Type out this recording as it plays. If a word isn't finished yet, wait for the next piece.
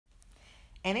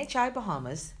NHI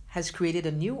Bahamas has created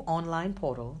a new online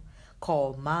portal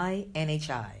called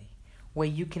MyNHI, where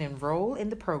you can enroll in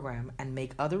the program and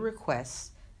make other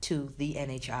requests to the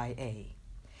NHIA.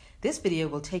 This video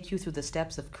will take you through the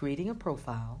steps of creating a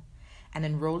profile and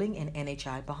enrolling in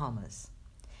NHI Bahamas.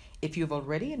 If you've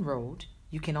already enrolled,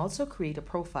 you can also create a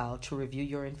profile to review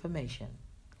your information.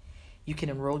 You can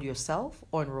enroll yourself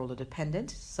or enroll a dependent,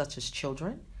 such as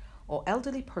children or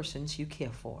elderly persons you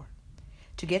care for.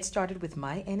 To get started with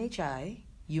MyNHI,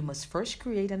 you must first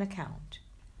create an account.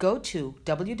 Go to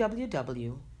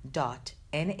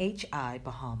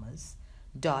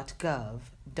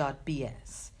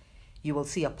www.nhibahamas.gov.bs. You will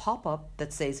see a pop-up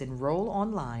that says Enroll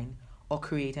Online or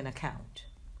Create an Account.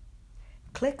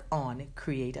 Click on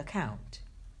Create Account.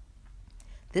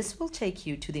 This will take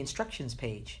you to the instructions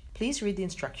page. Please read the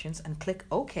instructions and click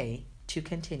OK to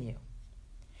continue.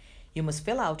 You must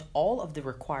fill out all of the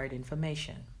required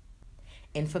information.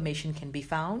 Information can be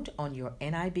found on your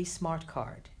NIB Smart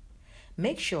Card.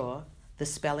 Make sure the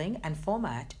spelling and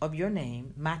format of your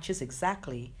name matches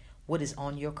exactly what is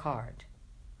on your card.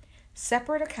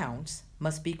 Separate accounts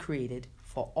must be created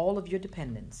for all of your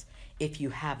dependents if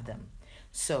you have them,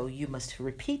 so you must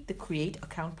repeat the create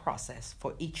account process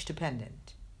for each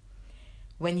dependent.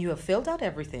 When you have filled out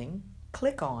everything,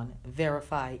 click on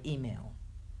Verify Email.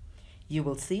 You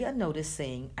will see a notice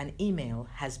saying an email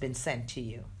has been sent to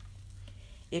you.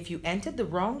 If you entered the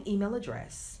wrong email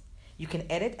address, you can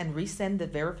edit and resend the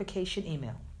verification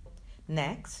email.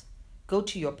 Next, go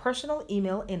to your personal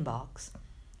email inbox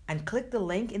and click the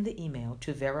link in the email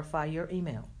to verify your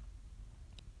email.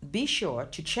 Be sure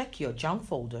to check your junk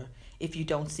folder if you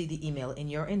don't see the email in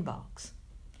your inbox.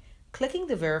 Clicking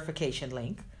the verification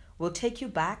link will take you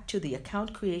back to the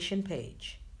account creation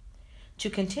page. To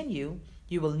continue,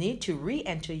 you will need to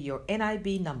re-enter your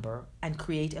NIB number and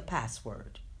create a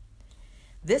password.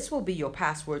 This will be your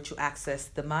password to access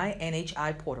the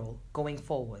MyNHI portal going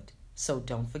forward, so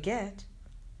don't forget.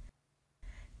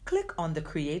 Click on the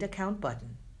Create Account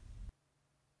button.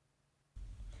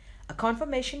 A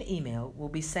confirmation email will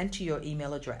be sent to your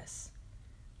email address.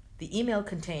 The email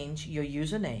contains your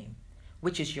username,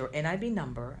 which is your NIB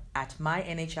number at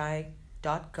mynhi.gov.bs,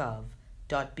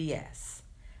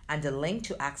 and a link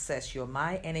to access your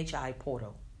MyNHI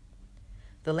portal.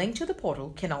 The link to the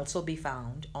portal can also be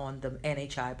found on the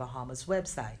NHI Bahamas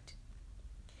website.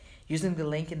 Using the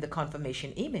link in the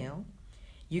confirmation email,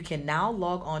 you can now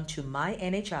log on to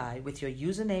MyNHI with your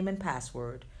username and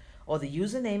password, or the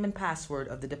username and password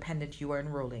of the dependent you are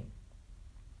enrolling.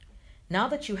 Now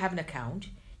that you have an account,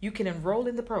 you can enroll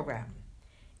in the program.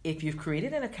 If you've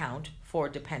created an account for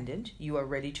a dependent, you are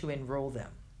ready to enroll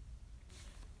them.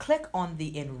 Click on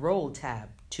the Enroll tab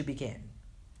to begin.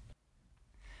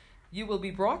 You will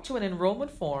be brought to an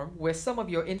enrollment form where some of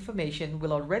your information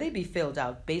will already be filled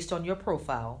out based on your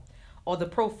profile or the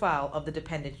profile of the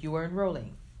dependent you are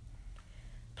enrolling.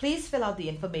 Please fill out the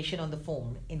information on the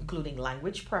form, including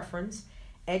language preference,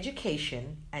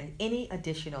 education, and any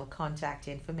additional contact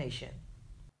information.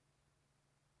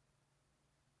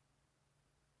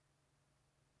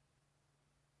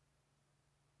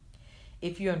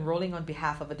 If you're enrolling on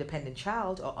behalf of a dependent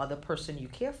child or other person you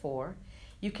care for,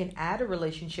 you can add a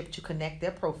relationship to connect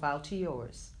their profile to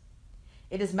yours.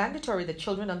 It is mandatory that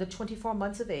children under 24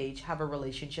 months of age have a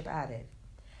relationship added.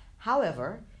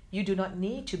 However, you do not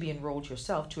need to be enrolled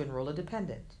yourself to enroll a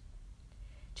dependent.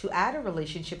 To add a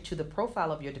relationship to the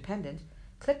profile of your dependent,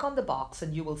 click on the box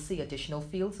and you will see additional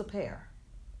fields appear.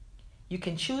 You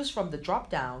can choose from the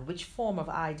drop-down which form of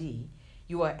ID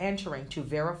you are entering to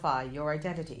verify your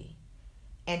identity.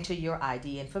 Enter your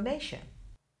ID information.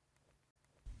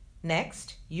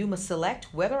 Next, you must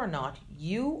select whether or not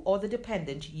you or the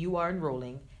dependent you are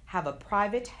enrolling have a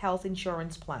private health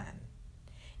insurance plan.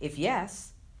 If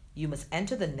yes, you must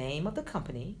enter the name of the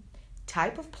company,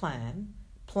 type of plan,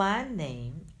 plan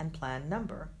name, and plan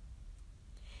number.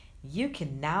 You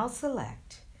can now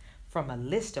select from a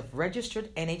list of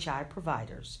registered NHI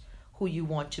providers who you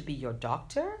want to be your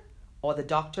doctor or the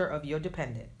doctor of your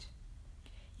dependent.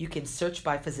 You can search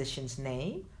by physician's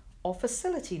name or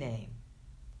facility name.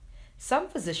 Some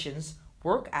physicians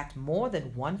work at more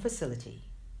than one facility,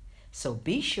 so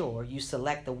be sure you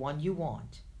select the one you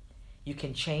want. You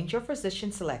can change your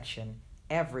physician selection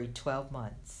every 12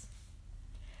 months.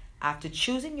 After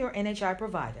choosing your NHI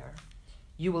provider,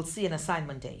 you will see an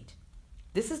assignment date.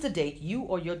 This is the date you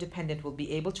or your dependent will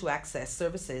be able to access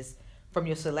services from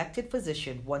your selected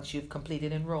physician once you've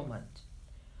completed enrollment.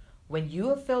 When you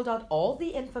have filled out all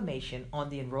the information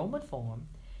on the enrollment form,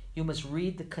 you must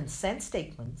read the consent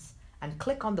statements and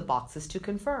click on the boxes to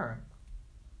confirm.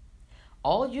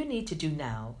 All you need to do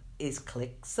now is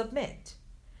click Submit.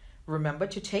 Remember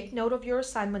to take note of your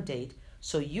assignment date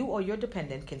so you or your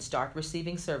dependent can start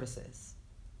receiving services.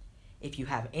 If you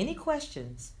have any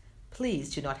questions,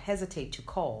 please do not hesitate to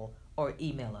call or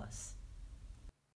email us.